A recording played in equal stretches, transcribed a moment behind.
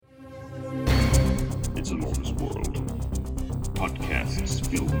a lawless world. Podcasts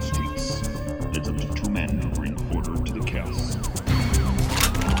fill the streets. It's up to two men who bring order to the chaos.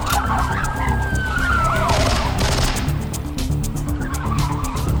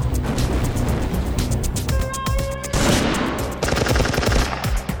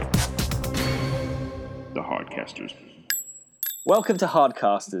 The Hardcasters. Welcome to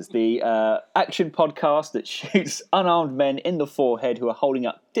Hardcasters, the action podcast that shoots unarmed men in the forehead who are holding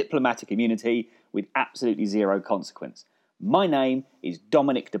up diplomatic immunity with absolutely zero consequence. My name is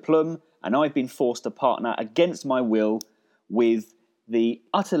Dominic de Plum, and I've been forced to partner against my will with the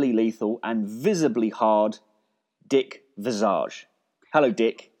utterly lethal and visibly hard Dick Visage. Hello,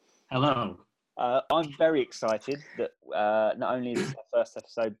 Dick. Hello. I'm very excited that not only is this our first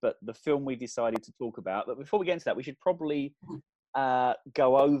episode, but the film we decided to talk about. But before we get into that, we should probably go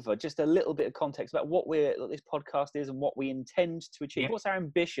over just a little bit of context about what this podcast is and what we intend to achieve. Yeah. What's our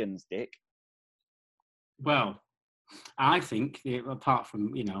ambitions, Dick? Well, I think apart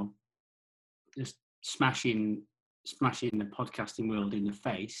from just smashing the podcasting world in the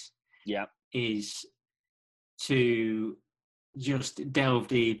face, Yeah. is to just delve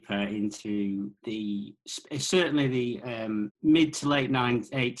deeper into certainly the mid to late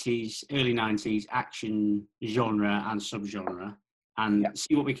 80s, early 90s action genre and subgenre, and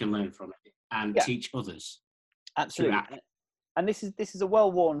see what we can learn from it and teach others. Absolutely. And this is a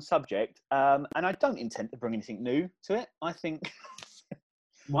well-worn subject, and I don't intend to bring anything new to it. I think.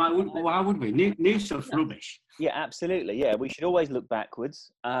 Why would we? New stuff's rubbish. Yeah, absolutely. Yeah, we should always look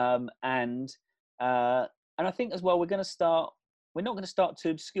backwards, and I think as well we're not going to start too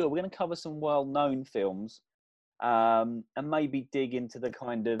obscure. We're going to cover some well-known films, and maybe dig into the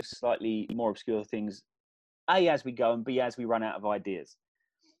kind of slightly more obscure things, A, as we go, and B, as we run out of ideas.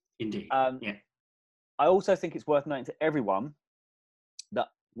 Indeed. Yeah. I also think it's worth noting to everyone that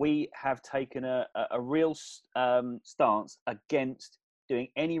we have taken a real stance against doing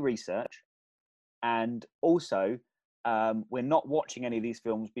any research, and also we're not watching any of these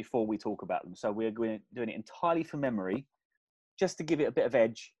films before we talk about them. So we're doing it entirely from memory, just to give it a bit of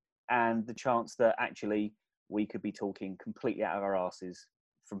edge and the chance that actually we could be talking completely out of our asses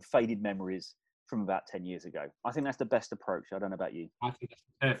from faded memories from about 10 years ago. I think that's the best approach. I don't know about you. I think that's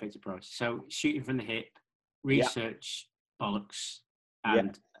the perfect approach. So shooting from the hip, research, bollocks,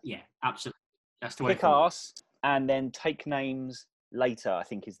 and absolutely. That's the way Kick forward. ass and then take names later, I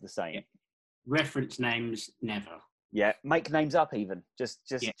think is the same. Yeah. Reference names, never. Yeah, make names up even. Just.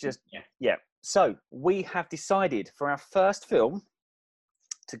 So we have decided for our first film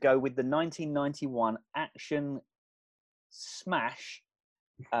to go with the 1991 action smash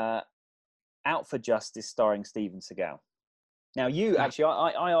Out for Justice starring Steven Seagal. Now you actually,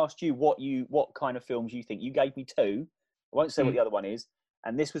 I asked you what kind of films you think. You gave me two. I won't say what the other one is,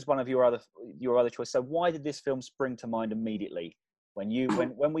 and this was one of your other choice. So why did this film spring to mind immediately when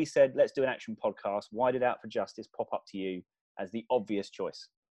we said let's do an action podcast? Why did Out for Justice pop up to you as the obvious choice?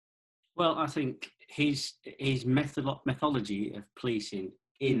 Well, I think his methodology of policing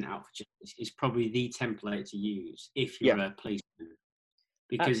in Out for Justice is probably the template to use if you're a policeman,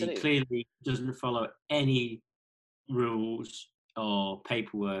 because he clearly doesn't follow any rules or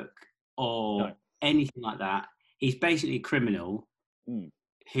paperwork or anything like that. He's basically a criminal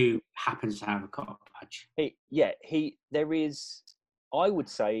who happens to have a cop badge. There is, I would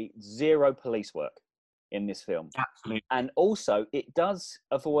say, zero police work in this film. Absolutely. And also, it does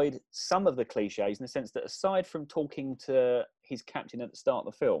avoid some of the cliches in the sense that aside from talking to his captain at the start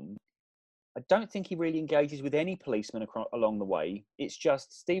of the film, I don't think he really engages with any policemen along the way. It's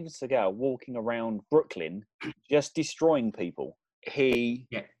just Steven Seagal walking around Brooklyn, just destroying people. He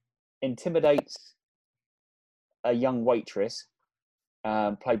intimidates a young waitress,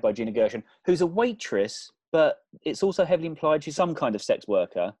 played by Gina Gershon, who's a waitress, but it's also heavily implied she's some kind of sex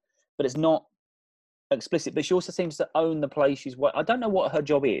worker, but it's not explicit. But she also seems to own the place I don't know what her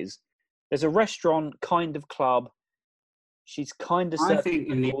job is. There's a restaurant, kind of club. She's kind of. I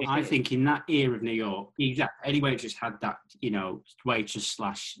think in that era of New York, exactly. Any waitress had that, waitress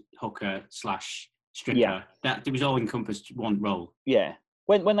 / hooker / stripper. Yeah. That it was all encompassed one role. Yeah.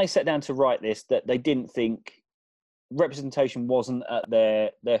 When they sat down to write this, that they didn't think representation wasn't at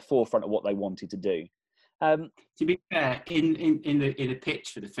their forefront of what they wanted to do. To be fair, in the pitch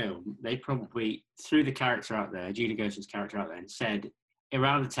for the film, they probably threw the character out there, Gina Gershon's character out there, and said,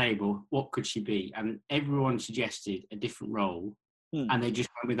 around the table, what could she be? And everyone suggested a different role, and they just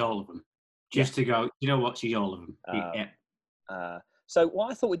went with all of them, just to go, you know what, she's all of them. So what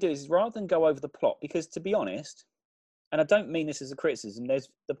I thought we'd do is rather than go over the plot, because to be honest, and I don't mean this as a criticism,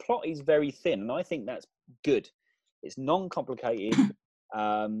 the plot is very thin, and I think that's good. It's non-complicated.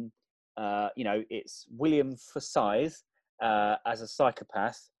 it's William Forsythe as a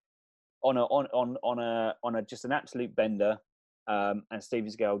psychopath on a just an absolute bender, and Steven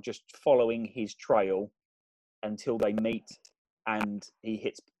Seagal just following his trail until they meet, and he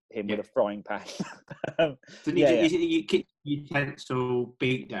hits him with a frying pan. Utensil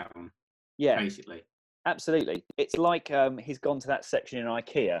beat down. Yeah, basically. Absolutely. It's like he's gone to that section in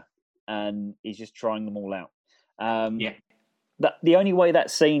IKEA and he's just trying them all out. The only way that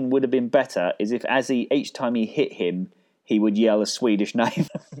scene would have been better is if, each time he hit him, he would yell a Swedish name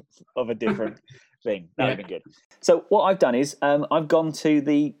of a different thing. That would have been good. So what I've done is I've gone to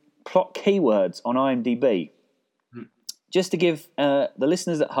the plot keywords on IMDb, just to give the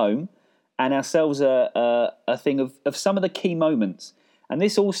listeners at home and ourselves a thing of some of the key moments. And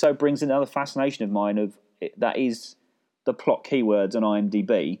this also brings another fascination of mine that is the plot keywords on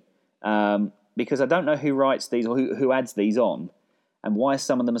IMDb, because I don't know who writes these or who adds these on and why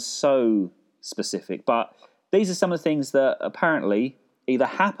some of them are so specific. But these are some of the things that apparently either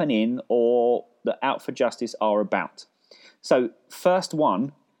happen in or that Out for Justice are about. So first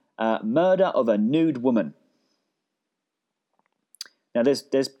one, murder of a nude woman. Now there's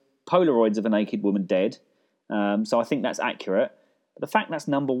Polaroids of a naked woman dead, so I think that's accurate. But the fact that's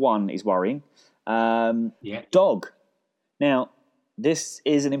number one is worrying. Dog. Now, this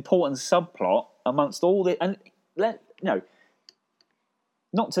is an important subplot amongst all the... And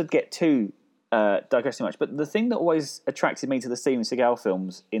not to get too digress too much, but the thing that always attracted me to the Steven Seagal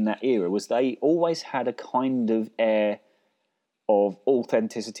films in that era was they always had a kind of air of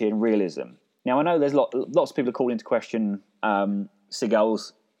authenticity and realism. Now, I know there's lots of people are calling into question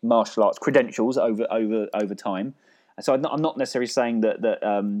Seagal's martial arts credentials over time. So I'm not necessarily saying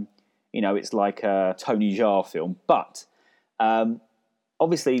that it's like a Tony Jaa film, but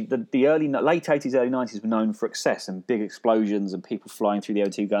obviously the late 80s, early 90s were known for excess and big explosions and people flying through the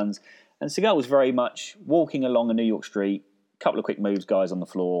O2 guns. And Seagal was very much walking along a New York street, a couple of quick moves, guys on the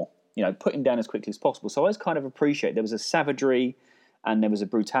floor, putting down as quickly as possible. So I always kind of appreciate there was a savagery and there was a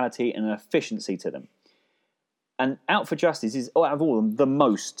brutality and an efficiency to them. And Out for Justice is, out of all of them, the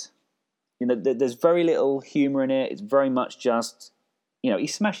most. There's very little humour in it. It's very much just, he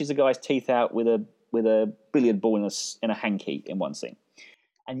smashes a guy's teeth out with a billiard ball in a hanky in one scene.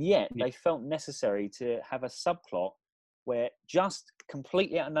 And yet they felt necessary to have a subplot where just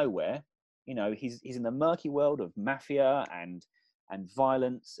completely out of nowhere, he's in the murky world of mafia and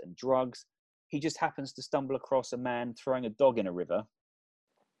violence and drugs. He just happens to stumble across a man throwing a dog in a river,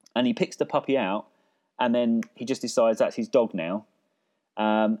 and he picks the puppy out, and then he just decides that's his dog now.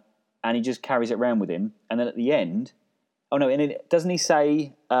 And he just carries it around with him. And then at the end... Oh, no, and doesn't he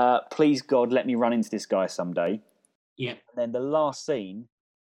say, please, God, let me run into this guy someday? Yeah. And then the last scene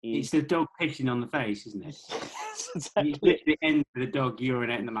is... It's the dog pissing on the face, isn't it? Exactly. You literally end with the dog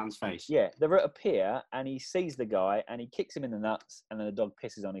urinating the man's face. Yeah, they're at a pier, and he sees the guy, and he kicks him in the nuts, and then the dog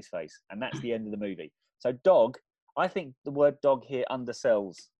pisses on his face. And that's the end of the movie. So dog, I think the word dog here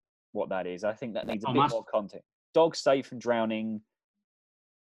undersells what that is. I think that needs a bit more context. Dog safe from drowning...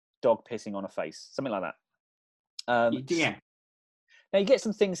 dog pissing on a face, something like that. Now you get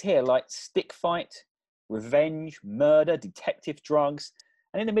some things here like stick fight, revenge, murder, detective, drugs,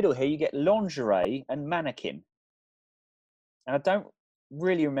 and in the middle here you get lingerie and mannequin. And I don't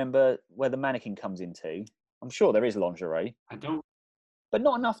really remember where the mannequin comes into. I'm sure there is lingerie. I don't, but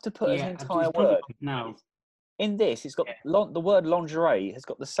not enough to put as an entire word. No. In this, it's got the word lingerie has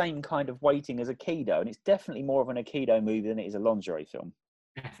got the same kind of weighting as Aikido, and it's definitely more of an Aikido movie than it is a lingerie film.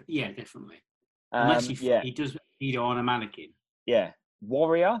 Yeah, definitely. Unless he does Aikido on a mannequin. Yeah.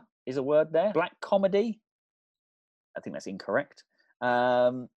 Warrior is a word there. Black comedy. I think that's incorrect.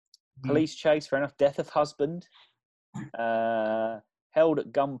 Police chase, fair enough. Death of husband. Held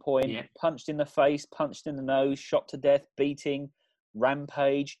at gunpoint. Punched in the face, punched in the nose, shot to death, beating,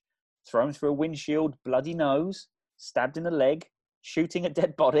 rampage, thrown through a windshield, bloody nose, stabbed in the leg, shooting a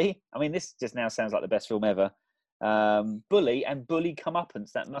dead body. I mean, this just now sounds like the best film ever. Bully and bully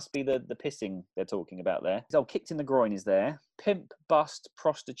comeuppance. That must be the pissing they're talking about there. Oh, kicked in the groin is there. Pimp, bust,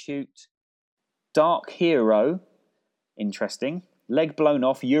 prostitute, dark hero. Interesting. Leg blown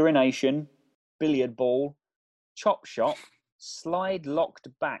off, urination, billiard ball, chop shop, slide locked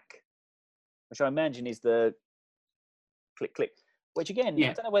back, which I imagine is the click click. Which again,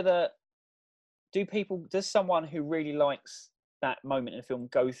 I don't know whether does someone who really likes that moment in a film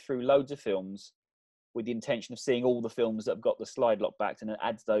go through loads of films with the intention of seeing all the films that have got the slide lock back and then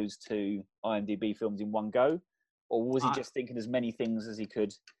adds those to IMDb films in one go? Or was he just thinking as many things as he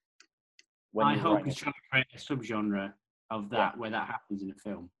could? I hope he's trying to create a subgenre of that where that happens in a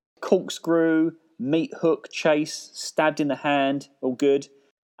film. Corkscrew, meat hook, chase, stabbed in the hand, all good.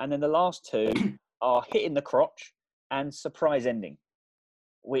 And then the last two are hit in the crotch and surprise ending,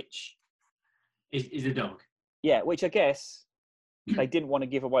 which is a dog. Yeah, which I guess they didn't want to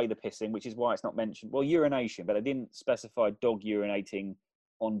give away the pissing, which is why it's not mentioned. Well, urination, but they didn't specify dog urinating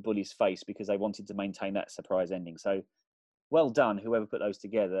on Bully's face because they wanted to maintain that surprise ending. So, well done, whoever put those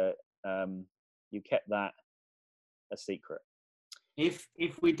together. You kept that a secret. If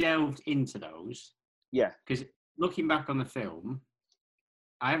we delved into those, yeah, because looking back on the film,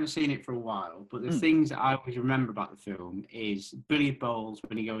 I haven't seen it for a while, but the things that I always remember about the film is billiard balls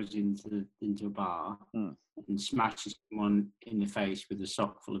when he goes into a bar and smashes someone in the face with a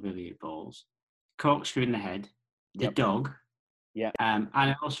sock full of billiard balls, corkscrew in the head, the dog. Yeah. And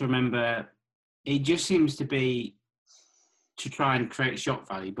I also remember it just seems to be to try and create shock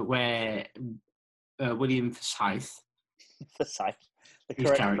value, but where William Forsythe, the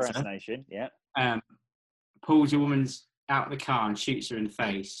correct pronunciation, pulls a woman's out of the car and shoots her in the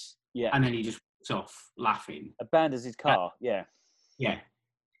face, and then he just walks off laughing. Abandons his car, Yeah.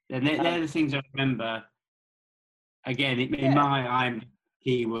 And they're the things I remember. Again, in my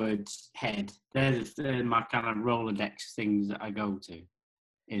keyword head, they're my kind of Rolodex things that I go to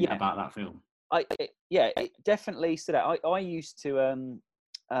about that film. It definitely stood out. I used to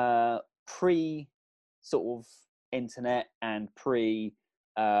pre sort of internet and pre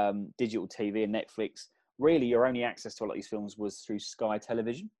digital TV and Netflix. Really, your only access to a lot of these films was through Sky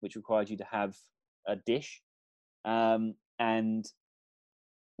Television, which required you to have a dish, and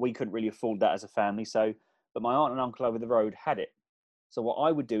we couldn't really afford that as a family. But my aunt and uncle over the road had it. So what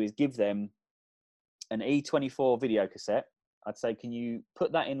I would do is give them an E24 video cassette. I'd say, can you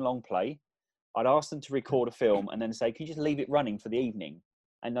put that in long play? I'd ask them to record a film and then say, can you just leave it running for the evening?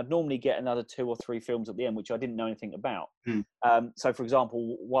 And I'd normally get another 2 or 3 films at the end, which I didn't know anything about. So, for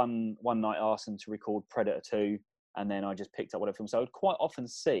example, one night I asked them to record Predator 2, and then I just picked up whatever film. So I would quite often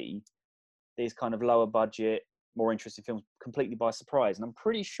see these kind of lower budget, more interesting films completely by surprise. And I'm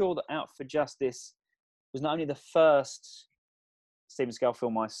pretty sure that Out for Justice was not only the first Steven Seagal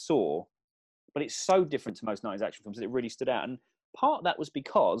film I saw, but it's so different to most 90s action films that it really stood out. And part of that was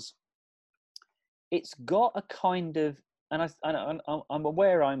because it's got a kind of, and I'm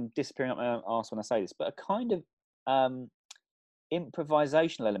aware I'm disappearing up my own arse when I say this, but a kind of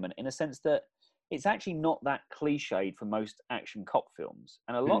improvisational element in a sense that it's actually not that cliched for most action cop films.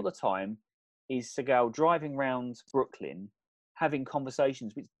 And a lot of the time is Seagal driving around Brooklyn having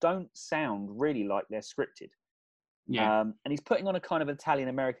conversations which don't sound really like they're scripted. And he's putting on a kind of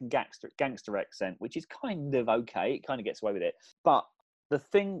Italian-American gangster accent, which is kind of okay. It kind of gets away with it. But the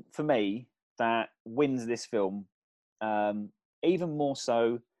thing for me that wins this film, even more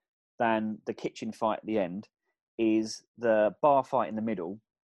so than the kitchen fight at the end, is the bar fight in the middle,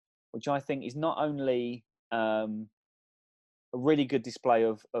 which I think is not only a really good display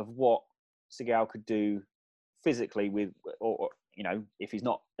of what Seagal could do physically with, or you know, if he's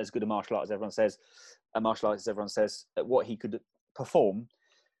not as good a martial artist as everyone says, at what he could perform.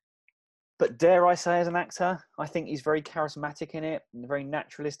 But dare I say, as an actor, I think he's very charismatic in it, and very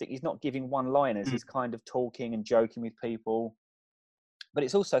naturalistic. He's not giving one-liners. He's kind of talking and joking with people. But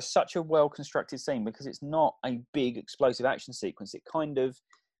it's also such a well-constructed scene because it's not a big explosive action sequence. It kind of,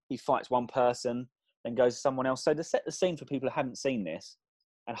 he fights one person, then goes to someone else. So to set the scene for people who haven't seen this,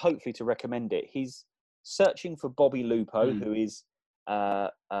 and hopefully to recommend it, he's searching for Bobby Lupo, who is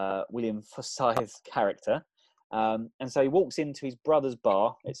William Forsythe's character. And so he walks into his brother's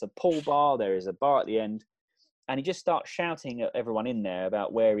bar. It's a pool bar. There is a bar at the end. And he just starts shouting at everyone in there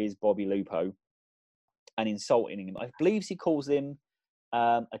about where is Bobby Lupo and insulting him. I believe he calls him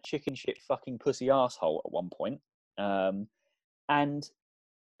a chicken shit fucking pussy asshole at one point. And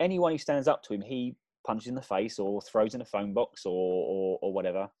anyone who stands up to him, he punches in the face or throws in a phone box or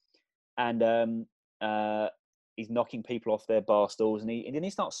whatever. And he's knocking people off their bar stools. And then he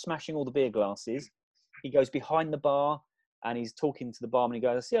starts smashing all the beer glasses. He goes behind the bar and he's talking to the barman. He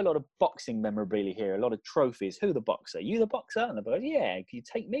goes, I see a lot of boxing memorabilia here, a lot of trophies. Who the boxer? You the boxer? And the guy goes, yeah, can you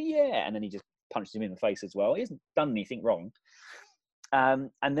take me? Yeah. And then he just punches him in the face as well. He hasn't done anything wrong. And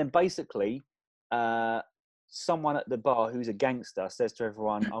then basically, someone at the bar who's a gangster says to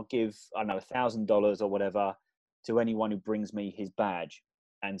everyone, I'll give, I don't know, $1,000 or whatever to anyone who brings me his badge.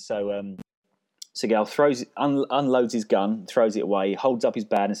 And so Seagal unloads his gun, throws it away, holds up his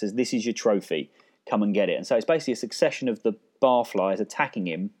badge and says, this is your trophy. Come and get it. And so it's basically a succession of the barflies attacking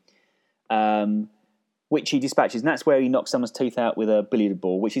him, which he dispatches. And that's where he knocks someone's teeth out with a billiard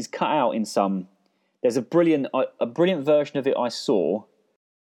ball, which is cut out in some... There's a brilliant version of it I saw,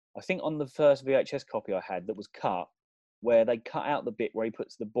 I think on the first VHS copy I had that was cut, where they cut out the bit where he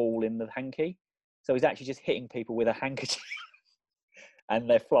puts the ball in the hanky. So he's actually just hitting people with a handkerchief. and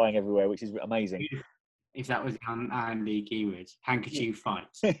they're flying everywhere, which is amazing. If that was Andy keywords, handkerchief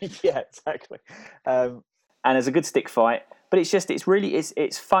fights. Yeah, exactly. And there's a good stick fight, but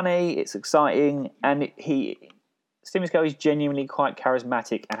it's funny, it's exciting, and Steven Seagal is genuinely quite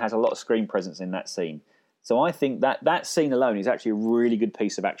charismatic and has a lot of screen presence in that scene. So I think that scene alone is actually a really good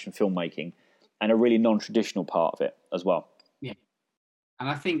piece of action filmmaking and a really non-traditional part of it as well. Yeah. And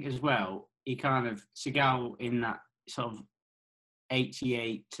I think as well, Seagal in that sort of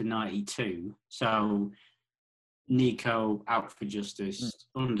 88 to 92, so Nico, Out for Justice,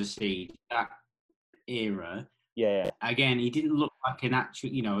 Under Siege, that era. Yeah. Again, he didn't look like an actual,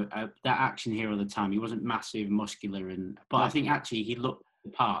 that action hero at the time. He wasn't massive, muscular, but I think actually he looked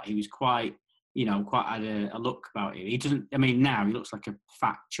the part. He was quite had a look about him. He doesn't. I mean, now he looks like a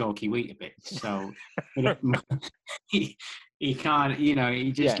fat, chalky Weetabix. So he can't.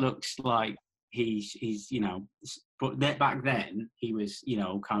 He just looks like he's. But back then he was,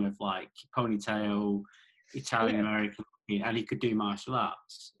 kind of like ponytail, Italian American, and he could do martial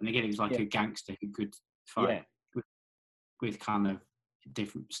arts. And again, he was like a gangster who could fight with kind of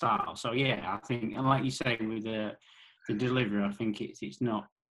different style. So I think, and like you say with the delivery, I think it's not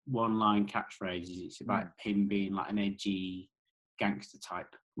one-line catchphrases. It's about him being like an edgy gangster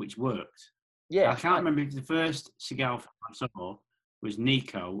type, which worked. Yeah, I can't remember if the first Seagal film I saw was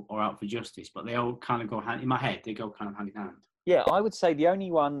Nico or Out for Justice, but they all kind of go hand in my head. They go kind of hand in hand. Yeah, I would say the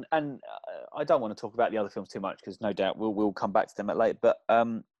only one, and I don't want to talk about the other films too much because no doubt we'll come back to them at later. But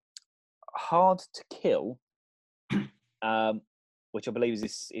Hard to Kill, which I believe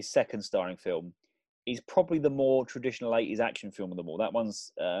is his second starring film, is probably the more traditional 80s action film of them all. That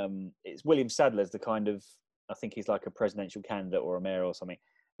one's it's William Sadler's the kind of, I think he's like a presidential candidate or a mayor or something,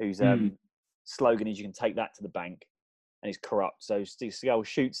 whose slogan is "You can take that to the bank," and he's corrupt. So Steve Seagal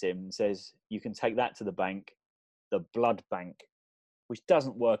shoots him and says, "You can take that to the bank, the blood bank," which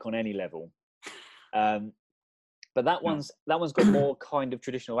doesn't work on any level. But that one's got more kind of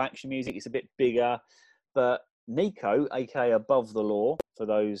traditional action music. It's a bit bigger, but Nico, aka Above the Law, for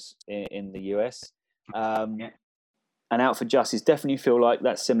those in the US, and Out for Justice definitely feel like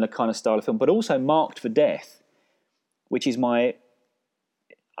that similar kind of style of film. But also Marked for Death, which is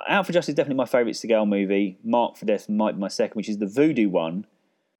Out for Justice is definitely my favourite Seagal movie. Marked for Death might be my second, which is the Voodoo one.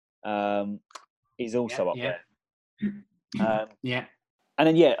 Is also up there. And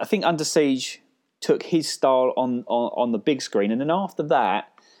then I think Under Siege took his style on the big screen, and then after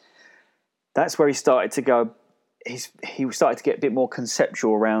that, that's where he started to go. He started to get a bit more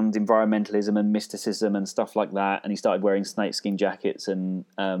conceptual around environmentalism and mysticism and stuff like that, and he started wearing snakeskin jackets and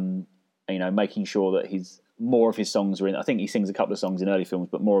making sure that more of his songs are in. I think he sings a couple of songs in early films,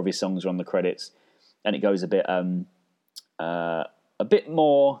 but more of his songs are on the credits, and it goes a bit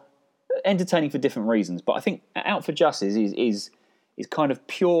more entertaining for different reasons. But I think Out for Justice is kind of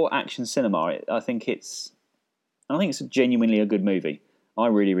pure action cinema. I think it's genuinely a good movie. I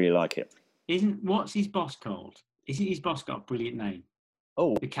really, really like it. What's his boss called? Isn't his boss got a brilliant name?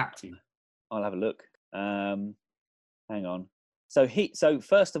 Oh, the captain. I'll have a look. Hang on. So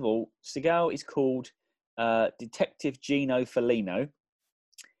first of all, Seagal is called Detective Gino Felino.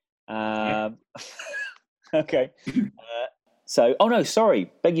 Okay.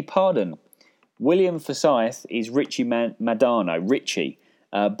 Beg your pardon. William Forsyth is Richie Madano. Richie.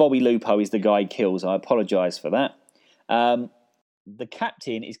 Bobby Lupo is the guy he kills. I apologise for that. The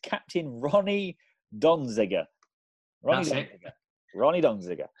captain is Captain Ronnie Donziger. Ronnie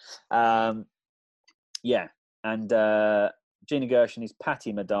Donziger. And Gina Gershon is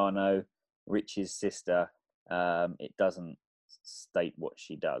Patty Madano, Richie's sister. It doesn't state what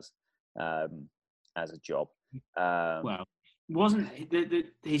she does as a job. Well, wasn't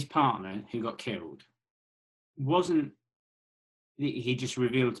his partner who got killed? Wasn't he just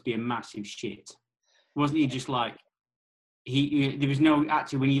revealed to be a massive shit? Wasn't he just like? There was no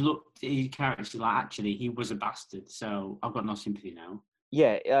actually when you looked at his character, like actually he was a bastard. So I've got no sympathy now.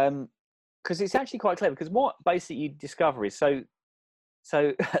 Yeah, because it's actually quite clever. Because what basically you discover is so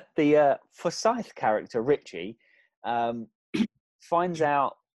the Forsyth character Richie finds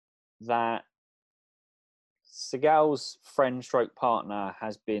out that Seagal's friend/stroke partner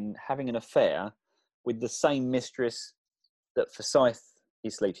has been having an affair with the same mistress that Forsyth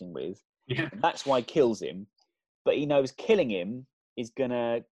is sleeping with. Yeah, and that's why he kills him. But he knows killing him is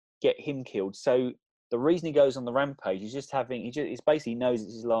gonna get him killed. So the reason he goes on the rampage is he basically knows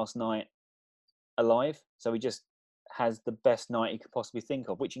it's his last night alive. So he just has the best night he could possibly think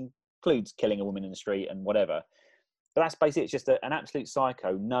of, which includes killing a woman in the street and whatever. But that's basically it's just an absolute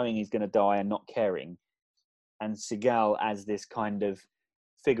psycho, knowing he's going to die and not caring. And Seagal as this kind of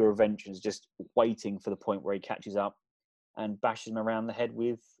figure of vengeance, just waiting for the point where he catches up. and bashes him around the head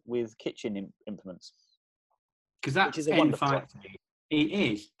with kitchen implements. Because that end fight scene, it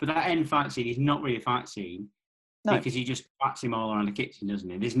is, but that end fight scene is not really a fight scene because he just bats him all around the kitchen, doesn't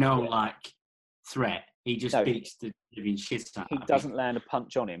he? There's no threat. He just beats the living shit out of him. He doesn't land a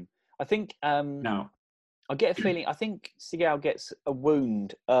punch on him. I think. No. I get a feeling. I think Seagal gets a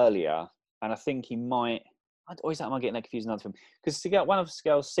wound earlier, and I think he might. Or is that, am I getting that confused? Another film? Because Seagal, one of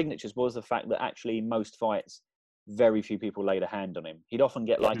Seagal's signatures was the fact that actually in most fights, very few people laid a hand on him. He'd often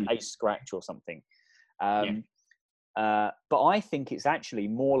get like a scratch or something. But I think it's actually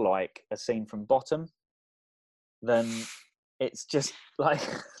more like a scene from Bottom than it's just like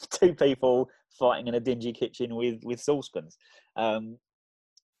two people fighting in a dingy kitchen with saucepans.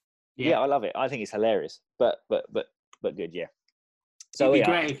 Yeah, I love it. I think it's hilarious, but good. Yeah. So it'd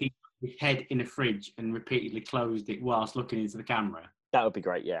be great if he put his head in a fridge and repeatedly closed it whilst looking into the camera. That would be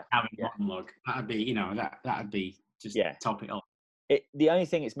great. Yeah. Having a monologue. That'd be, that'd be just top it off. The only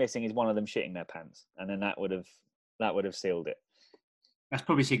thing it's missing is one of them shitting their pants, and then that would have sealed it. That's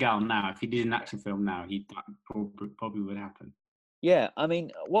probably Seagal now. If he did an action film now, that probably would happen. Yeah, I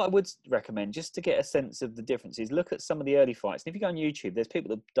mean, what I would recommend, just to get a sense of the differences, look at some of the early fights. And if you go on YouTube, there's people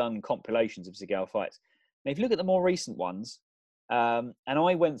that have done compilations of Seagal fights. And if you look at the more recent ones, and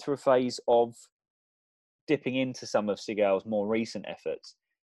I went through a phase of dipping into some of Seagal's more recent efforts,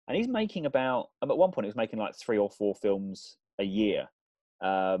 and he's making at one point, he was making like 3 or 4 films a year,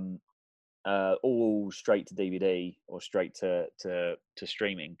 all straight to DVD or straight to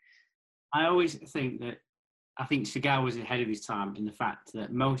streaming. I always think Seagal was ahead of his time in the fact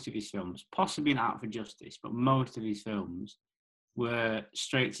that most of his films, possibly not Out for Justice, but most of his films were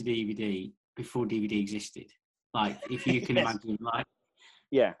straight to DVD before DVD existed. Like, if you can imagine,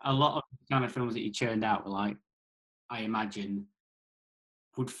 a lot of the kind of films that he churned out were like, I imagine,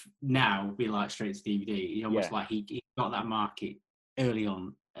 would now be like straight to DVD. It's almost like he got that market early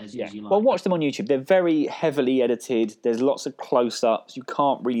on. As you like. Well, watch them on YouTube. They're very heavily edited. There's lots of close-ups. You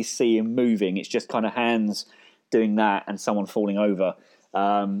can't really see him moving. It's just kind of hands doing that and someone falling over.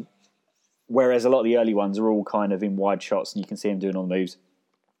 Whereas a lot of the early ones are all kind of in wide shots and you can see him doing all the moves.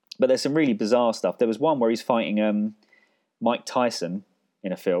 But there's some really bizarre stuff. There was one where he's fighting Mike Tyson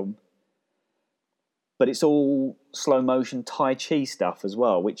in a film, but it's all slow-motion Tai Chi stuff as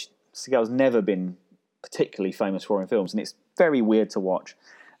well, which Seagal's never been particularly famous for in films, and it's very weird to watch.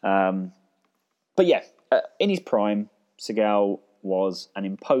 But yeah, in his prime, Seagal was an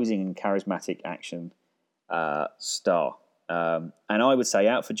imposing and charismatic action star. And I would say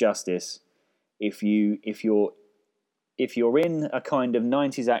Out for Justice, if you're in a kind of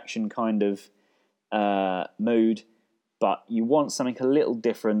 90s action kind of mood, but you want something a little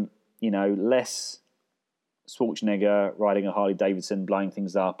different, less Schwarzenegger riding a Harley Davidson, blowing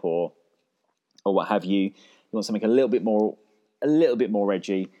things up, or what have you. You want something a little bit more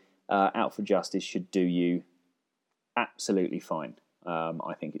edgy. Out for Justice should do you absolutely fine.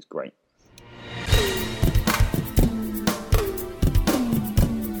 I think it's great.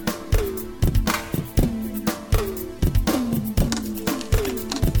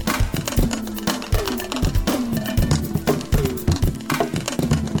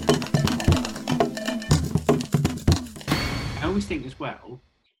 I always think as well,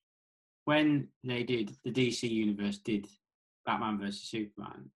 when they did, the DC Universe did Batman vs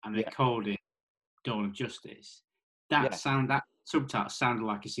Superman, and they called it Dawn of Justice, that subtitle sounded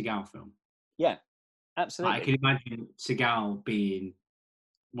like a Seagal film. Yeah, absolutely. I can imagine Seagal being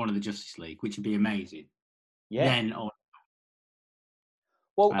one of the Justice League, which would be amazing. Yeah.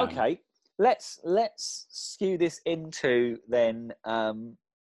 Okay. Let's skew this into then.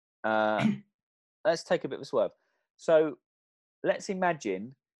 Let's take a bit of a swerve. So let's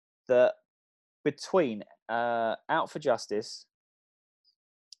imagine that between Out for Justice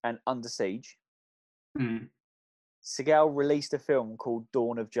and Under Siege, Seagal released a film called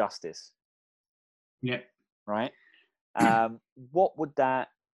Dawn of Justice. Yeah. Right. What would that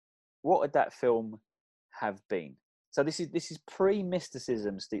film have been? So this is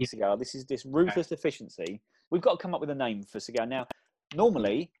pre-mysticism, Steve Seagal. This is this ruthless efficiency. We've got to come up with a name for Seagal. Now,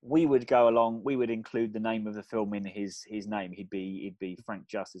 normally we would include the name of the film in his name. He'd be Frank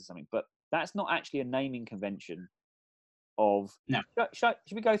Justice or something. But that's not actually a naming convention of... No. Should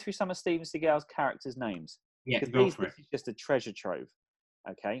we go through some of Steven Seagal's characters' names? Yeah, go for it. This is just a treasure trove.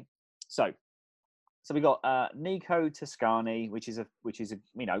 Okay, so we got Nico Toscani, which is a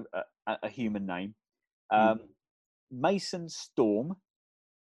human name. Mason Storm.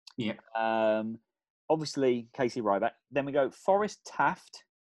 Yeah. Obviously Casey Ryback. Then we go Forrest Taft.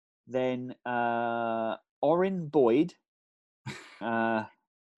 Then Orrin Boyd.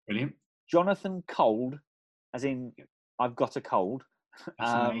 Brilliant. Jonathan Cold, as in I've Got a Cold.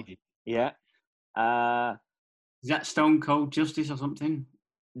 That's amazing. Yeah. Is that Stone Cold Justice or something?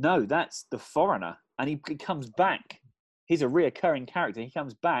 No, that's The Foreigner. And he comes back. He's a reoccurring character. He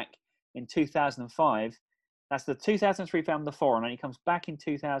comes back in 2005. That's the 2003 film The Foreigner. And he comes back in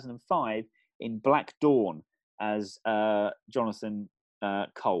 2005 in Black Dawn as Jonathan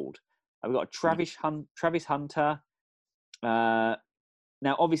Cold. We've got Travis Hunter. Now,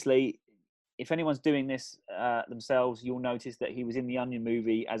 obviously, if anyone's doing this themselves, you'll notice that he was in the Onion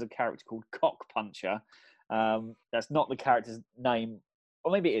movie as a character called Cock Puncher. That's not the character's name.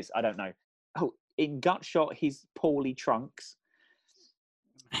 Or maybe it is. I don't know. Oh, in Gutshot, he's Paulie Trunks.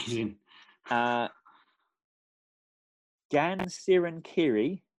 Amazing. Gan Siren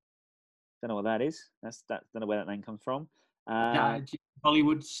Kiri. Don't know what that is. Don't know where that name comes from.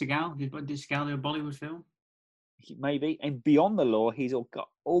 Bollywood Seagal. Did Seagal do a Bollywood film? Maybe. And Beyond the Law, he's got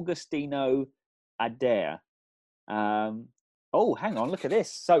Augustino Adair. Oh, hang on, look at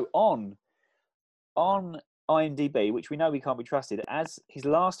this. So on IMDb, which we know we can't be trusted, as his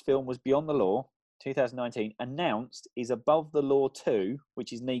last film was Beyond the Law, 2019, announced is Above the Law 2,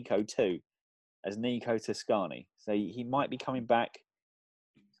 which is Nico 2, as Nico Toscani. So he might be coming back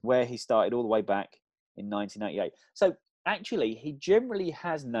where he started all the way back in 1988. So actually, he generally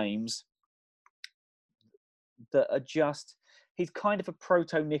has names that are just, he's kind of a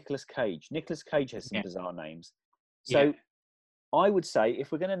proto Nicolas Cage. Nicolas Cage has some bizarre names. So I would say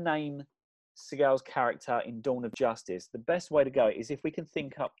if we're going to name Seagal's character in Dawn of Justice, the best way to go is if we can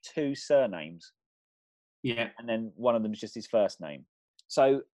think up 2 surnames. Yeah. And then one of them is just his first name.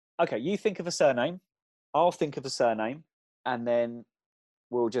 So, okay, you think of a surname, I'll think of a surname, and then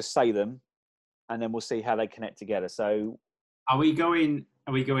we'll just say them, and then we'll see how they connect together. So are we going,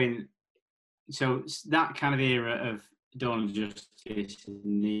 so that kind of era of Dawn of Justice,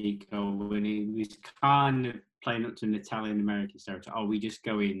 Nico, when he was kind of playing up to an Italian-American stereotype, are we just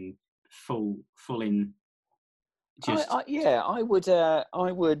going full in? Just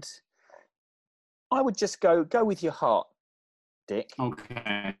I would just go with your heart, Dick.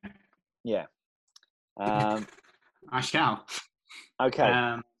 Okay. Yeah. I shall.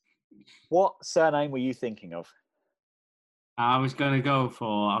 Okay. What surname were you thinking of? I was going to go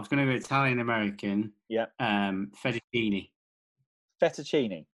Italian-American. Yeah. Fettuccine.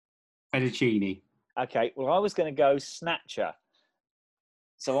 Fettuccine. Okay. Well, I was going to go Snatcher.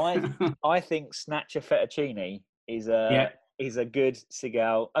 So I think Snatcher Fettuccine is a good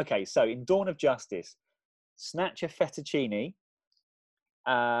Seagal. Okay. So in Dawn of Justice, Snatcher Fettuccine.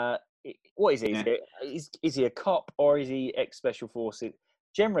 What is he? Yeah. Is he a cop or is he ex-special forces?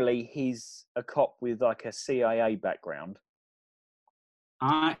 Generally, he's a cop with like a CIA background.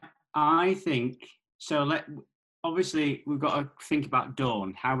 I think so. Obviously we've got to think about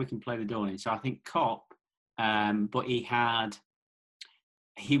Dawn, how we can play the Dawn in. So I think cop, but he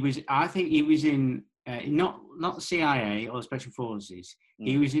was in not CIA or special forces.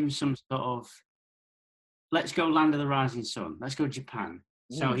 He was in some sort of, let's go Land of the Rising Sun. Let's go Japan.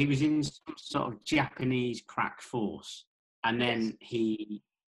 So he was in some sort of Japanese crack force, and then he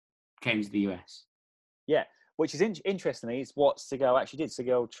came to the US. Yeah, which is interestingly, it's what Seagal actually did.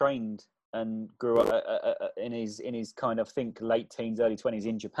 Seagal trained and grew up in his kind of late teens, early 20s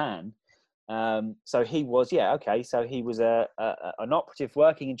in Japan. So he was So he was an operative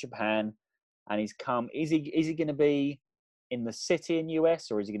working in Japan, and he's come. Is he going to be in the city in US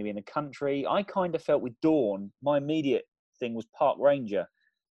or is he going to be in the country? I kind of felt with Dawn, my immediate thing was Park Ranger.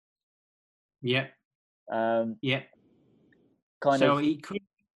 Yeah. He could.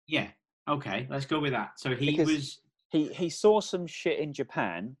 Yeah. Okay, let's go with that. So he saw some shit in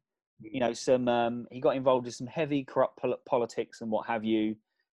Japan. You know, he got involved in some heavy corrupt politics and what have you.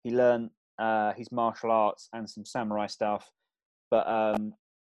 He learned his martial arts and some samurai stuff, but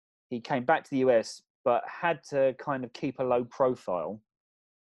he came back to the US, but had to kind of keep a low profile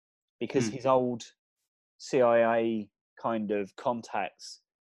because his old CIA kind of contacts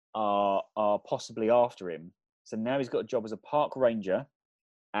are possibly after him. So now he's got a job as a park ranger,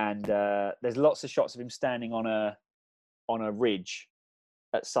 and there's lots of shots of him standing on a ridge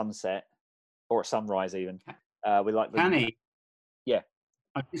at sunset or at sunrise even. With like yeah.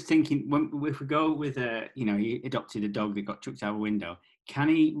 I'm just thinking, if we go with he adopted a dog that got chucked out of a window, can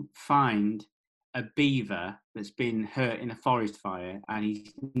he find a beaver that's been hurt in a forest fire and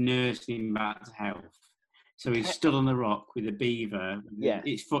he's nursing him back to health? So he's stood on the rock with a beaver,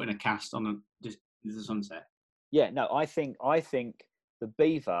 its foot in a cast on just the sunset. Yeah, no, I think the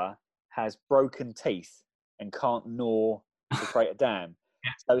beaver has broken teeth and can't gnaw to create a dam.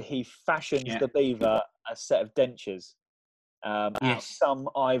 So he fashions the beaver a set of dentures out of some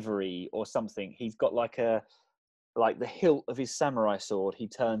ivory or something. He's got like a like the hilt of his samurai sword, he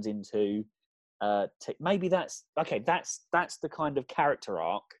turns into. Maybe that's okay. That's the kind of character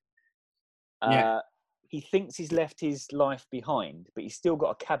arc. He thinks he's left his life behind, but he's still got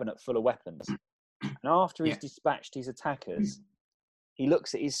a cabinet full of weapons. And after he's dispatched his attackers, he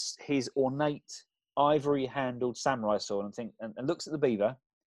looks at his ornate ivory-handled samurai sword and looks at the beaver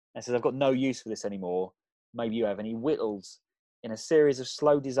and says, "I've got no use for this anymore. Maybe you have." And he whittles, in a series of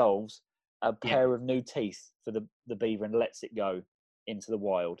slow dissolves, a pair of new teeth for the beaver and lets it go into the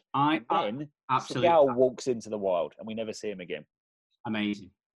wild. And then Seagal walks into the wild, and we never see him again.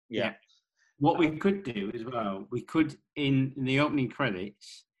 Amazing. Yeah. What we could do as well, we could, in the opening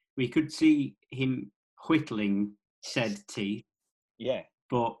credits, we could see him whittling said teeth. Yeah.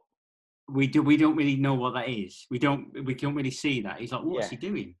 But we don't really know what that is. We can't really see that. He's like, what's he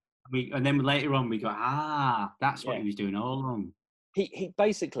doing? And then later on we go, that's what he was doing all along. He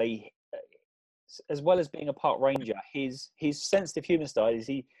basically, as well as being a park ranger, his sensitive human side is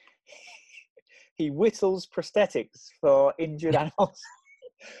he whittles prosthetics for injured animals.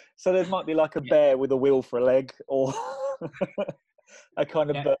 So there might be like a bear with a wheel for a leg, or a kind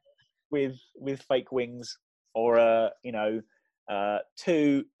of bird with fake wings, or a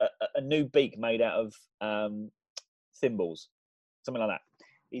new beak made out of thimbles, something like that.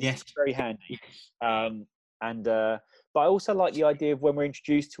 It's very handy. But I also like the idea of when we're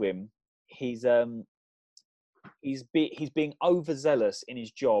introduced to him, he's being overzealous in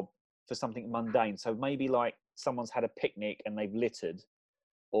his job for something mundane. So maybe like someone's had a picnic and they've littered,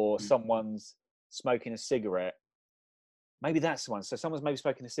 or someone's smoking a cigarette. Maybe that's the one. So someone's maybe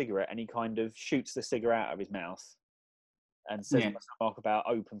smoking a cigarette and he kind of shoots the cigarette out of his mouth and says some remark about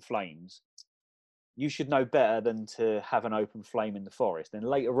open flames. You should know better than to have an open flame in the forest. And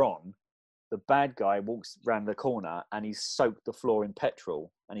later on, the bad guy walks around the corner and he's soaked the floor in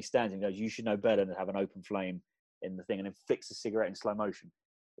petrol, and he stands and goes, "You should know better than to have an open flame in the thing," and then flicks a cigarette in slow motion,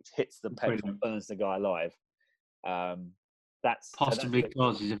 which hits the petrol and burns the guy alive. That's possibly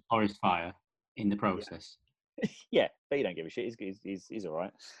causes a forest fire in the process. Yeah, but you don't give a shit. He's all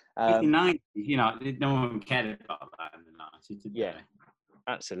right. In the 90s, no one cared about that in the 90s. Yeah,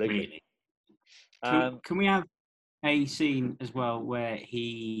 absolutely. Really. Can we have a scene as well where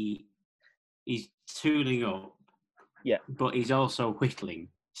he's tooling up, but he's also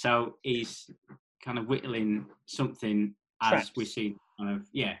whittling. So he's kind of whittling something as we see, kind of,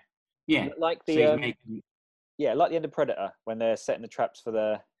 like the like the end of Predator when they're setting the traps for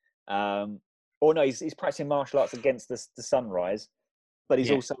the. He's practicing martial arts against the sunrise, but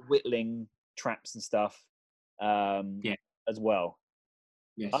he's also whittling traps and stuff as well.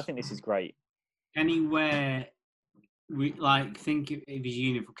 Yes. I think this is great. Can he wear, think of his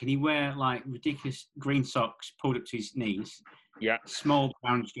uniform, can he wear like ridiculous green socks pulled up to his knees, small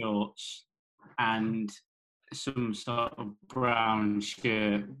brown shorts, and some sort of brown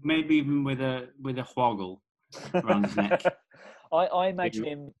shirt, maybe even with a woggle around his neck? I imagine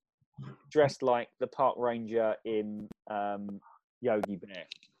him dressed like the park ranger in Yogi Bear.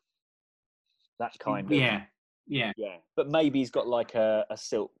 That kind of. Yeah. But maybe he's got like a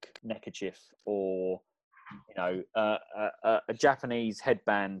silk neckerchief, or a Japanese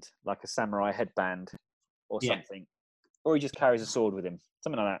headband, like a samurai headband, or something. Or he just carries a sword with him,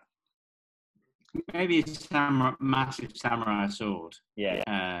 something like that. Maybe a massive samurai sword.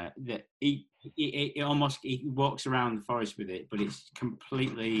 Yeah. That he walks around the forest with it, but it's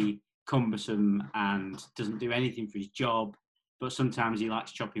completely cumbersome and doesn't do anything for his job. But sometimes he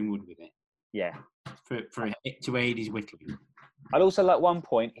likes chopping wood with it. Yeah. To aid his whittling. I'd also like one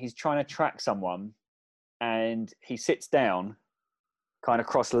point, he's trying to track someone and he sits down, kind of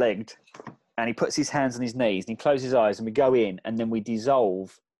cross-legged, and he puts his hands on his knees and he closes his eyes, and we go in and then we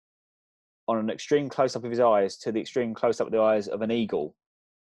dissolve on an extreme close-up of his eyes to the extreme close-up of the eyes of an eagle.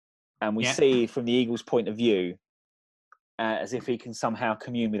 And we see from the eagle's point of view as if he can somehow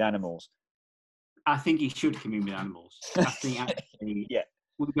commune with animals. I think he should commune with animals. I think actually,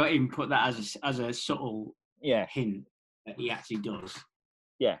 we've got him put that as a subtle hint that he actually does.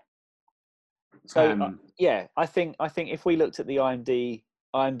 Yeah. So I think if we looked at the IMDb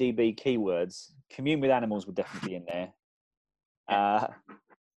keywords, commune with animals would definitely be in there.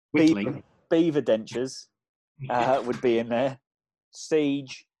 Beaver dentures would be in there.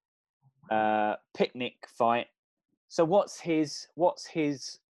 Siege, picnic fight. So what's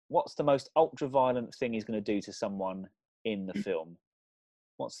the most ultra-violent thing he's going to do to someone in the film?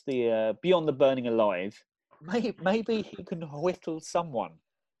 What's the beyond the burning alive? Maybe he can whittle someone.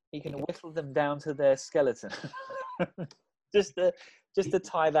 He can whittle them down to their skeleton. just to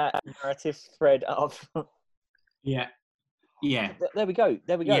tie that narrative thread up. Yeah. There we go.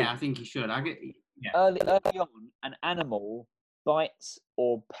 Yeah, I think he should. early on, an animal bites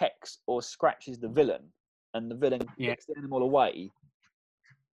or pecks or scratches the villain, and the villain kicks the animal away,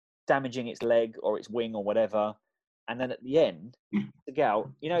 damaging its leg or its wing or whatever. And then at the end,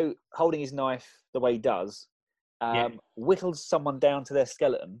 Seagal, holding his knife the way he does, whittles someone down to their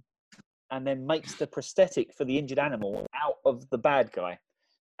skeleton, and then makes the prosthetic for the injured animal out of the bad guy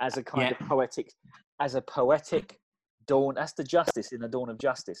as a kind of poetic dawn. That's the justice in the dawn of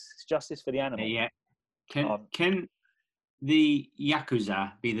justice. It's justice for the animal. Yeah. Can the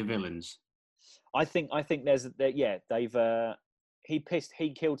Yakuza be the villains? I think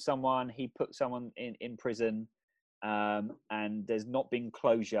he killed someone, he put someone in prison, and there's not been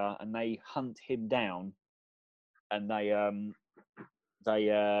closure, and they hunt him down, and they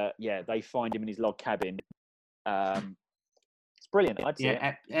find him in his log cabin. It's brilliant. I'd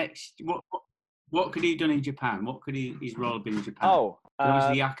say. What could he have done in Japan? What could his role have been in Japan? Oh,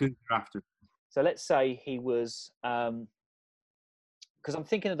 was the Yakuza after? So let's say he was, because I'm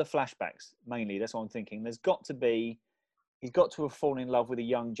thinking of the flashbacks mainly. That's what I'm thinking. He's got to have fallen in love with a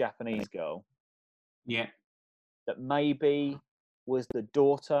young Japanese girl. Yeah. That maybe was the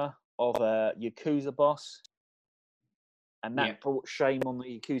daughter of a Yakuza boss. And that brought shame on the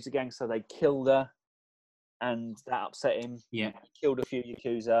Yakuza gang, so they killed her. And that upset him. Yeah. He killed a few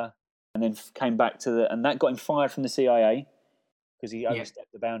Yakuza. And then came back and that got him fired from the CIA because he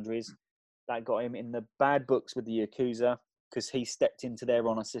overstepped the boundaries. That got him in the bad books with the Yakuza because he stepped into their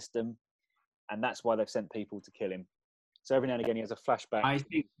honor system, and that's why they've sent people to kill him. So every now and again he has a flashback.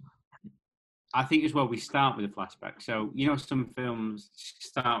 I think as well we start with a flashback. So some films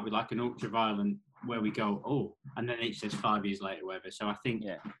start with like an ultra-violent where we go, and then it says 5 years later, whatever. So I think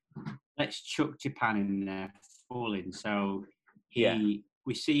let's chuck Japan in there, fall in. So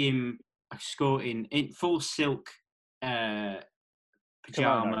we see him escorting in full silk pajama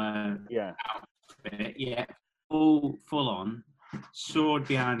outfit, full on, sword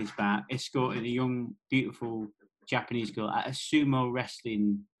behind his back, escorting a young, beautiful Japanese girl at a sumo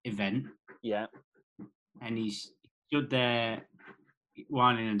wrestling event. Yeah. And he's stood there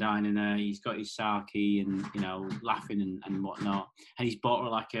whining and dining her. He's got his sake and, laughing and whatnot. And he's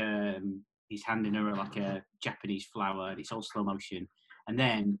bought her he's handing her like a Japanese flower, and it's all slow motion. And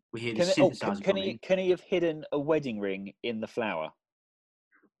then we hear the synthesizer coming. Can he have hidden a wedding ring in the flower?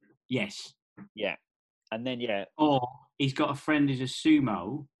 Yes. Yeah. And then, Or he's got a friend who's a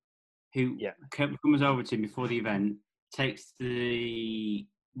sumo who comes over to him before the event, takes the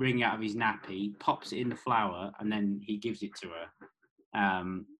ring out of his nappy, pops it in the flower, and then he gives it to her.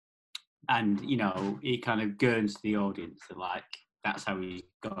 And, he kind of gurns to the audience that, like, that's how he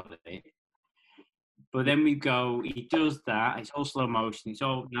got it. But then we go, he does that, it's all slow motion, it's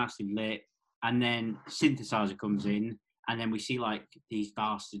all nicely lit, and then synthesizer comes in, and then we see, like, these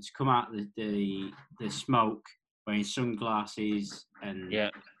bastards come out of the smoke, wearing sunglasses, and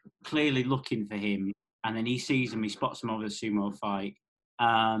clearly looking for him, and then he sees them, he spots them over the sumo fight,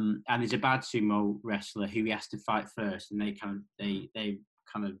 and there's a bad sumo wrestler who he has to fight first, and they kind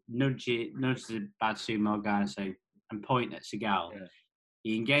of nudge the bad sumo guy and point at Seagal. Yeah.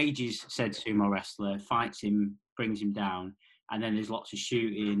 He engages said sumo wrestler, fights him, brings him down, and then there's lots of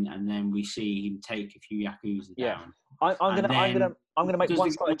shooting, and then we see him take a few Yakuza down. I'm gonna make one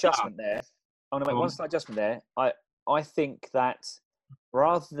slight adjustment there. I think that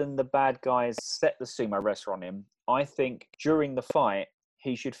rather than the bad guys set the sumo wrestler on him, I think during the fight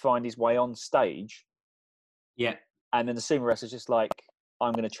he should find his way on stage. Yeah. And then the sumo wrestler's just like,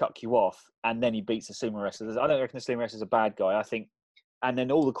 I'm going to chuck you off, and then he beats the sumo wrestler. I don't reckon the sumo wrestler's a bad guy. I think, and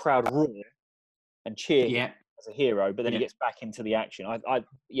then all the crowd roar and cheer him as a hero, but then he gets back into the action.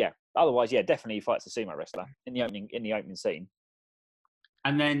 Otherwise, definitely he fights the sumo wrestler in the opening scene.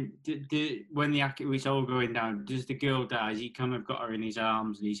 And then when it's all going down, does the girl die? He kind of got her in his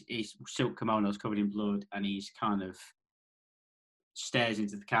arms, and his silk kimono's covered in blood, and he's kind of stares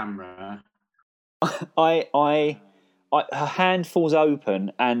into the camera. Her hand falls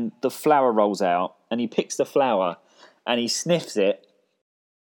open and the flower rolls out, and he picks the flower and he sniffs it,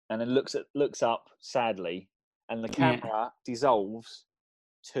 and then looks up sadly, and the camera dissolves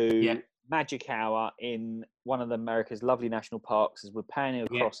to magic hour in one of America's lovely national parks as we're panning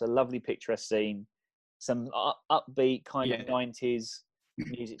across a lovely picturesque scene. Some upbeat kind of 90s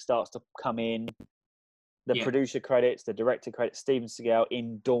music starts to come in. The producer credits, the director credits, Steven Seagal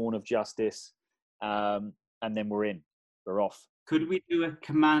in Dawn of Justice, and then we're off. Could we do a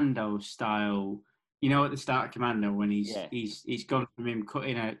Commando style? At the start of Commando when he's gone from him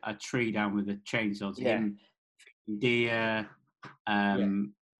cutting a tree down with a chainsaw to him deer,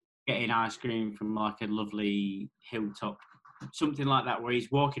 getting ice cream from like a lovely hilltop something like that, where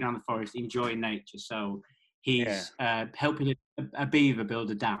he's walking around the forest enjoying nature. So he's helping a beaver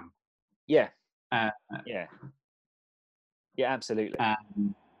build a dam. Yeah. Yeah, absolutely.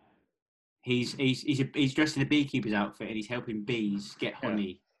 He's dressed in a beekeeper's outfit and he's helping bees get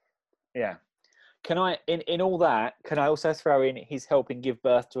honey. Yeah. Can I, in all that, can I also throw in he's helping give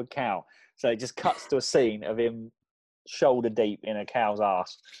birth to a cow? So it just cuts to a scene of him shoulder deep in a cow's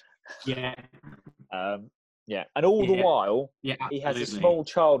ass. Yeah. Yeah. And all the while, he has a small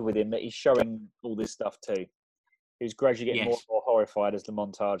child with him that he's showing all this stuff to, who's gradually getting more and more horrified as the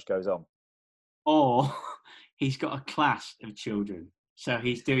montage goes on. Or he's got a class of children. So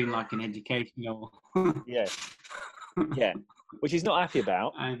he's doing like an educational... Yeah, which he's not happy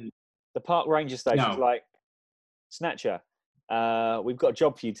about. And the park ranger station's like, Snatcher, we've got a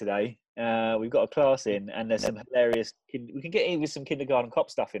job for you today. We've got a class in, and there's some hilarious... we can get in with some kindergarten cop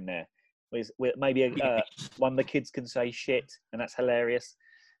stuff in there. With maybe one of the kids can say shit, and that's hilarious.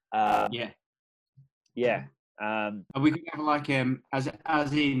 Yeah. And we could have like as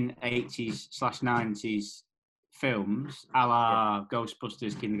in 80s/90s films, a la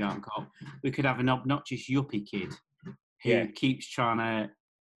Ghostbusters, Kindergarten Cop. We could have an obnoxious yuppie kid who keeps trying to,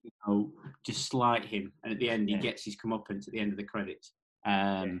 just slight him, and at the end he gets his comeuppance at the end of the credits.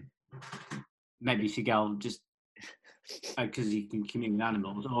 Maybe Seagal just because he can commune with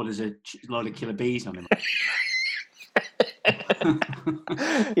animals, orders a load of killer bees on him.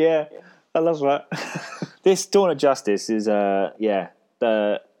 Yeah, I love that. This Dawn of Justice is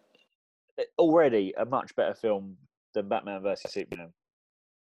already a much better film than Batman vs Superman.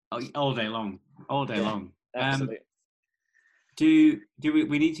 All day long. Absolutely.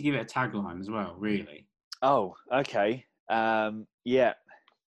 We need to give it a tagline as well, really? Oh, okay. So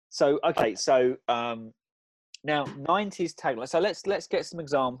now 90s tagline. So let's get some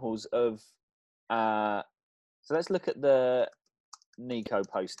examples of. So let's look at the Nico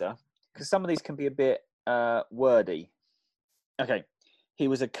poster, because some of these can be a bit wordy. Okay, he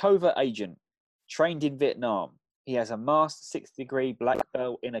was a covert agent trained in Vietnam. He has a master 6th degree black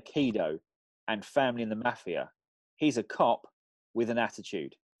belt in Aikido and family in the mafia. He's a cop with an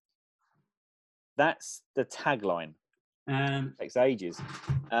attitude. That's the tagline. Takes ages.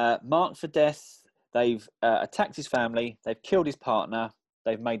 Marked for death. They've attacked his family. They've killed his partner.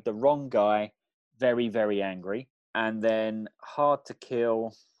 They've made the wrong guy very, very angry. And then hard to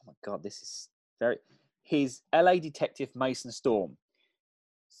kill. Oh my God, this is very... He's LA detective Mason Storm.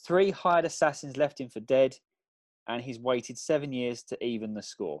 3 hired assassins left him for dead, and he's waited 7 years to even the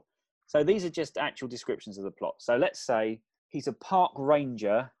score. So these are just actual descriptions of the plot. So let's say he's a park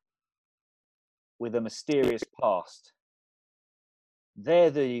ranger with a mysterious past.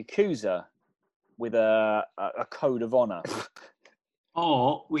 They're the Yakuza with a code of honor.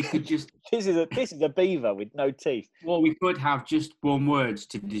 Or we could just... this is a beaver with no teeth. Well, we could have just one word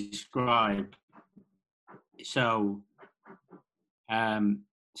to describe. So,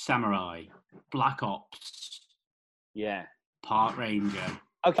 samurai, black ops, park ranger.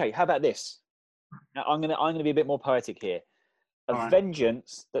 Okay, how about this? Now I'm gonna be a bit more poetic here. A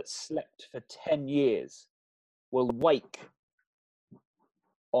vengeance that slept for 10 years will wake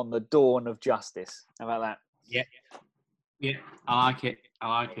on the dawn of justice. How about that? Yeah, I like it.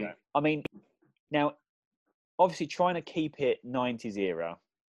 I mean, now, obviously, trying to keep it 90s era.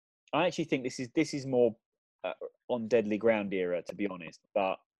 I actually think this is more on Deadly Ground era, to be honest.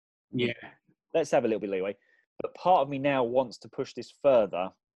 But let's have a little bit of leeway. But part of me now wants to push this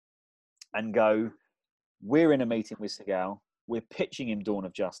further and go, we're in a meeting with Seagal. We're pitching him Dawn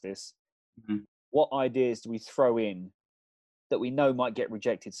of Justice. Mm-hmm. What ideas do we throw in that we know might get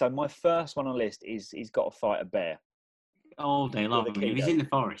rejected? So my first one on the list is he's got to fight a bear. All day long. If he's in the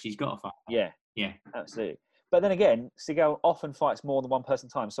forest, he's got to fight. Yeah, absolutely. But then again, Seagal often fights more than one person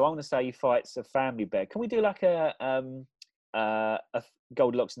at a time. So I'm going to say he fights a family bear. Can we do like a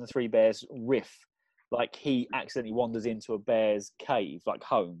Goldilocks and the Three Bears riff? Like he accidentally wanders into a bear's cave, like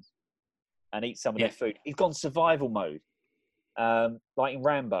home, and eats some of their food. He's gone survival mode. Like in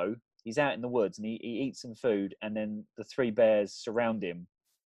Rambo, he's out in the woods and he eats some food, and then the 3 bears surround him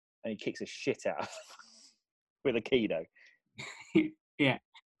and he kicks a shit out with a Aikido. Yeah.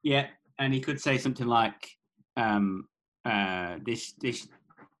 And he could say something like, this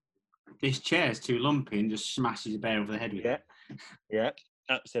chair's too lumpy, and just smashes a bear over the head with it. Yeah,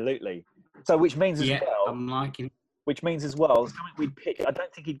 absolutely. So which means as well... I'm liking it. Which means as well, something we'd pitch... I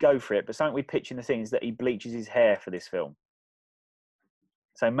don't think he'd go for it, but something we'd pitch in the thing is that he bleaches his hair for this film.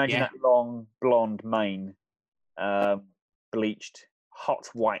 So imagine that long, blonde mane, bleached, hot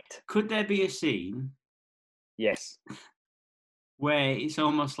white. Could there be a scene... Yes. Where it's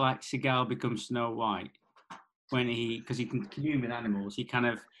almost like Seagal becomes Snow White. because he can commune with animals,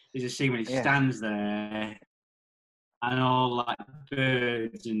 there's a scene when he stands there and all like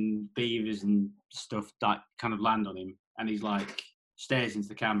birds and beavers and stuff that kind of land on him, and he's like stares into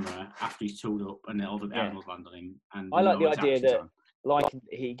the camera after he's tooled up, and all the animals land on him. And I like the idea that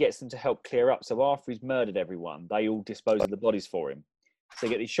he gets them to help clear up. So after he's murdered everyone, they all dispose of the bodies for him. So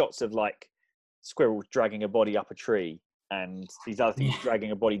you get these shots of like squirrels dragging a body up a tree, and these other things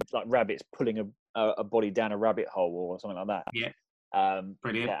dragging a body, like rabbits pulling a body down a rabbit hole or something like that. Yeah.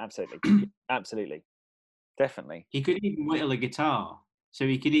 Brilliant. Yeah, absolutely. Absolutely. Definitely. He could even whittle a guitar. So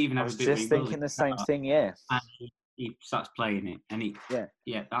he could even have a bit of... just thinking the same thing, yeah. And he starts playing it. And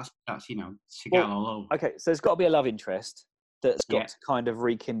that's Seagal all over. Okay, so there's got to be a love interest that's got to kind of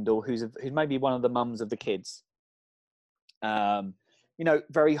rekindle, who's maybe one of the mums of the kids.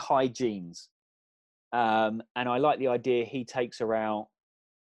 Very high genes. And I like the idea he takes her out,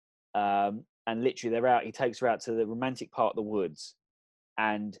 and literally they're out. He takes her out to the romantic part of the woods,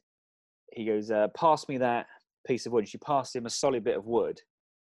 and he goes, "Pass me that piece of wood." She passes him a solid bit of wood,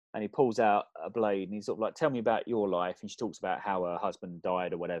 and he pulls out a blade, and he's sort of like, "Tell me about your life." And she talks about how her husband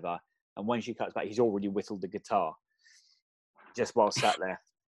died or whatever. And when she cuts back, he's already whittled the guitar, just while sat there.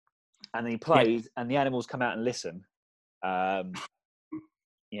 And then he plays, and the animals come out and listen. And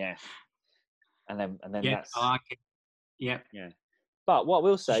then that's... I like it. Yeah. But what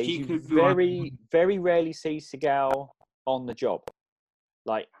we'll say is you very, very rarely see Seagal on the job.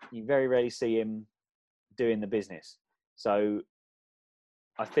 Like, you very rarely see him doing the business. So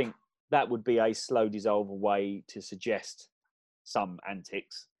I think that would be a slow dissolve way to suggest some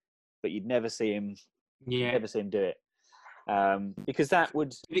antics, but you'd never see him do it. Because that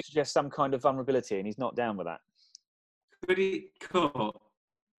would suggest some kind of vulnerability, and he's not down with that. But it could.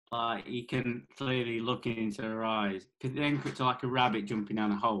 Like, you can clearly look into her eyes. Could then cut to like a rabbit jumping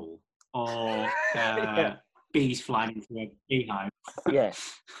down a hole, or bees flying into a beehive. Yeah.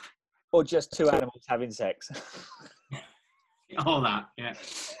 Or just two animals having sex. All that, yeah.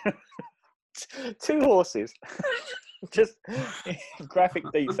 Two horses. Just graphic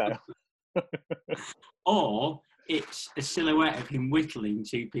detail. Or it's a silhouette of him whittling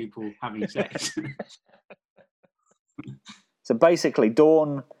two people having sex. So basically,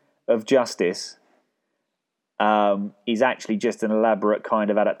 Dawn of Justice is actually just an elaborate kind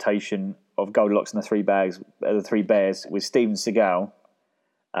of adaptation of Goldilocks and the Three Bears with Steven Seagal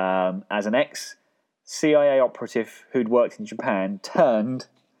as an ex-CIA operative who'd worked in Japan, turned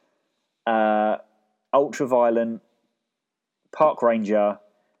ultra-violent park ranger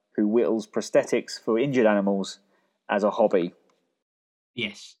who whittles prosthetics for injured animals as a hobby.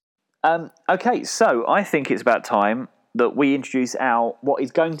 Yes. Okay, so I think it's about time that we introduce what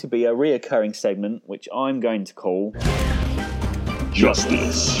is going to be a reoccurring segment, which I'm going to call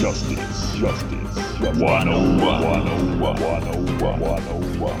Justice 101.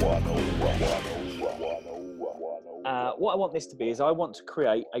 What I want this to be is I want to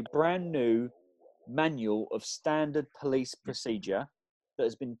create a brand new manual of standard police procedure that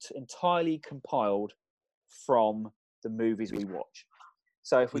has been entirely compiled from the movies we watch.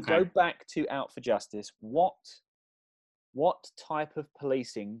 So if we go back to Out for Justice, what type of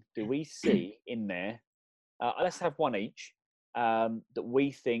policing do we see in there? Let's have one each that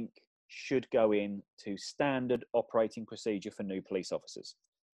we think should go into standard operating procedure for new police officers.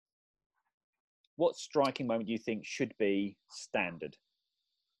 What striking moment do you think should be standard?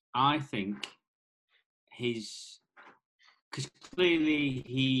 I think because clearly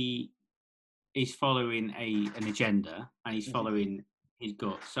he is following an agenda and he's following his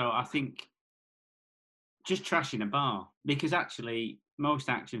gut. So I think just trashing a bar, because actually most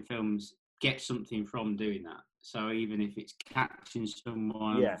action films get something from doing that. So even if it's catching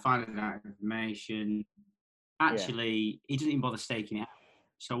someone, finding out information, actually he doesn't even bother staking it out.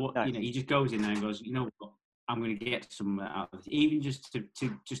 So he just goes in there and goes, you know what, I'm going to get someone out of it, even just to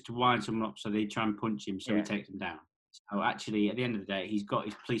wind someone up so they try and punch him, so he takes them down. So actually, at the end of the day, he's got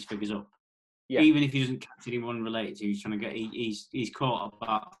his police figures up. Yeah. Even if he doesn't catch anyone related to, he's trying to get. He's caught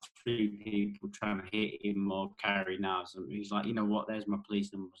about 3 people trying to hit him or carry knives, and he's like, you know what? There's my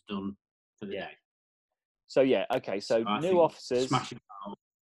police numbers done for the day. So So new officers. Smashing out.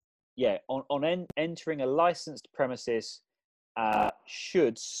 Yeah, on entering a licensed premises,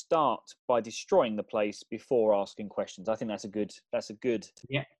 should start by destroying the place before asking questions. I think that's a good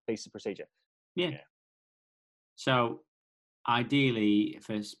piece of procedure. Yeah. So ideally, if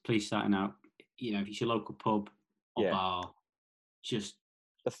there's police starting out, if it's your local pub or bar, just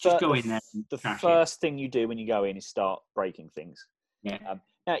go in there. The first thing you do when you go in is start breaking things. Yeah.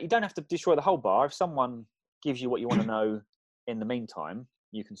 Now, you don't have to destroy the whole bar. If someone gives you what you want to know in the meantime,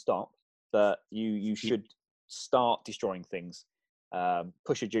 you can stop. But you should start destroying things,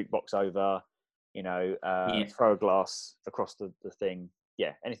 push a jukebox over, throw a glass across the thing.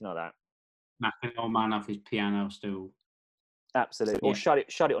 Yeah, anything like that. Knock an old man off his piano stool. Absolutely. Or shut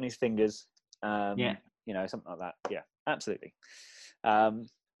it on his fingers. Yeah. Something like that. Yeah, absolutely.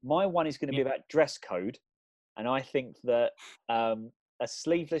 My one is going to be about dress code. And I think that a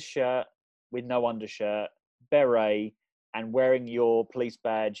sleeveless shirt with no undershirt, beret, and wearing your police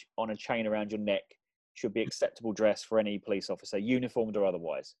badge on a chain around your neck should be acceptable dress for any police officer, uniformed or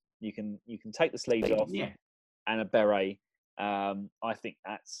otherwise. You can take the sleeves off and a beret. I think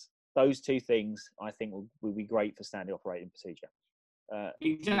those two things I think will be great for standard operating procedure.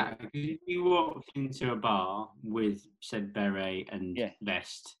 Exactly. If you walk into a bar with said beret and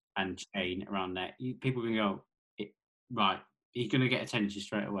vest and chain around there, people can go, right, he's going to get attention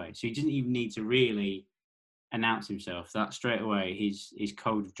straight away. So he doesn't even need to really announce himself. That straight away, his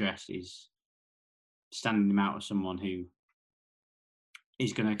code of dress is standing him out as someone who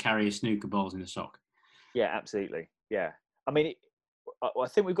is going to carry his snooker balls in a sock. Yeah, absolutely. Yeah. I mean, I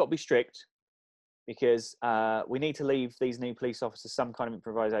think we've got to be strict because we need to leave these new police officers some kind of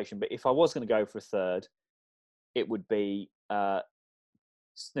improvisation. But if I was going to go for a third, it would be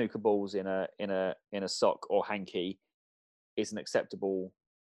snooker balls in a sock or hanky is an acceptable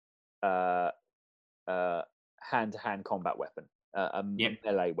hand-to-hand combat weapon, a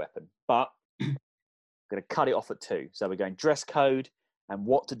melee weapon. But I'm going to cut it off at 2. So we're going dress code and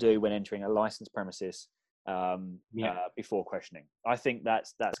what to do when entering a licensed premises before questioning. I think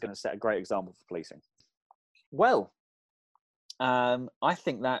that's going to set a great example for policing. Well, I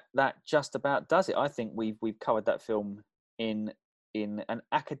think that just about does it. I think we've covered that film in an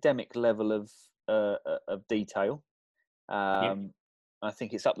academic level of detail. I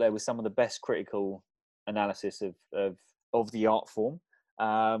think it's up there with some of the best critical analysis of the art form.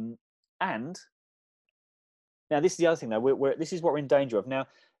 And now this is the other thing, though. This is what we're in danger of now.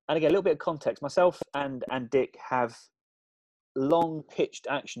 And again, a little bit of context. Myself and Dick have long pitched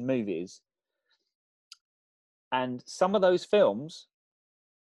action movies, and some of those films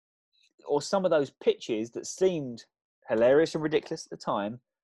or some of those pitches that seemed hilarious and ridiculous at the time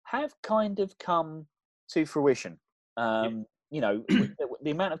have kind of come to fruition. The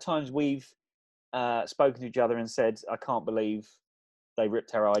amount of times we've spoken to each other and said, I can't believe they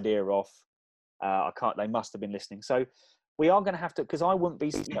ripped our idea off. They must have been listening. So we are going to have to, because I wouldn't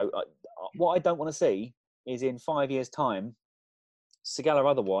be, what I don't want to see is in 5 years' time, Seagal or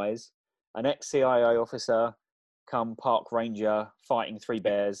otherwise, an ex-CIA officer come park ranger fighting 3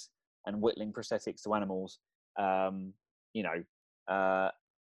 bears and whittling prosthetics to animals, and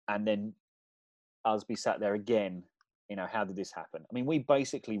then us be sat there again, how did this happen? I mean, we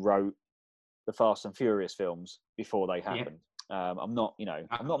basically wrote the Fast and Furious films before they happened. I'm not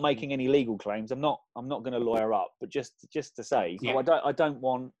making any legal claims. I'm not going to lawyer up, but just to say, I don't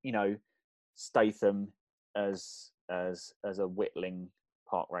want, Statham as a whittling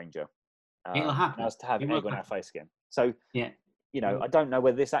park ranger. It'll happen. As to have egg on our face again. So, I don't know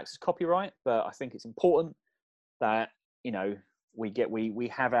whether this acts as copyright, but I think it's important that, we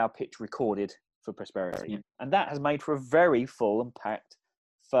have our pitch recorded for prosperity. And that has made for a very full and packed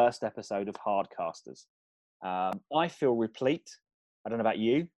first episode of Hardcasters. I feel replete. I don't know about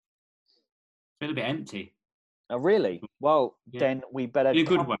you. I feel a bit empty. Oh, really? Well, then we better... In a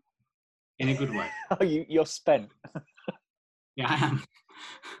good way. In a good way. Oh, you're spent. Yeah, I am.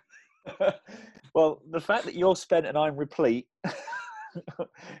 Well, the fact that you're spent and I'm replete,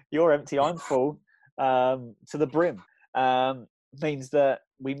 you're empty, I'm full, to the brim, means that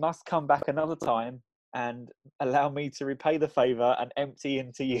we must come back another time and allow me to repay the favour and empty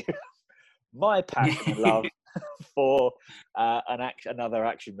into you my passion and love for another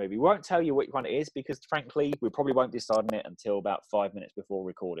action movie. We won't tell you which one it is because, frankly, we probably won't decide on it until about 5 minutes before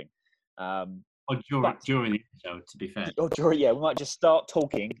recording. Or during the episode, to be fair. We might just start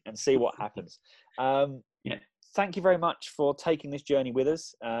talking and see what happens. Thank you very much for taking this journey with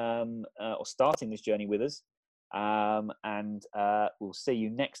us, or starting this journey with us. And we'll see you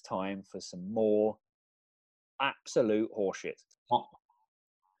next time for some more absolute horseshit.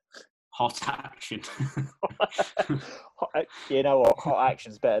 Hot action. You know what? Hot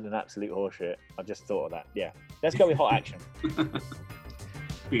action's better than absolute horseshit. I just thought of that. Yeah. Let's go with hot action.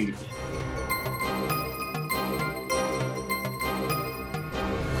 Beautiful.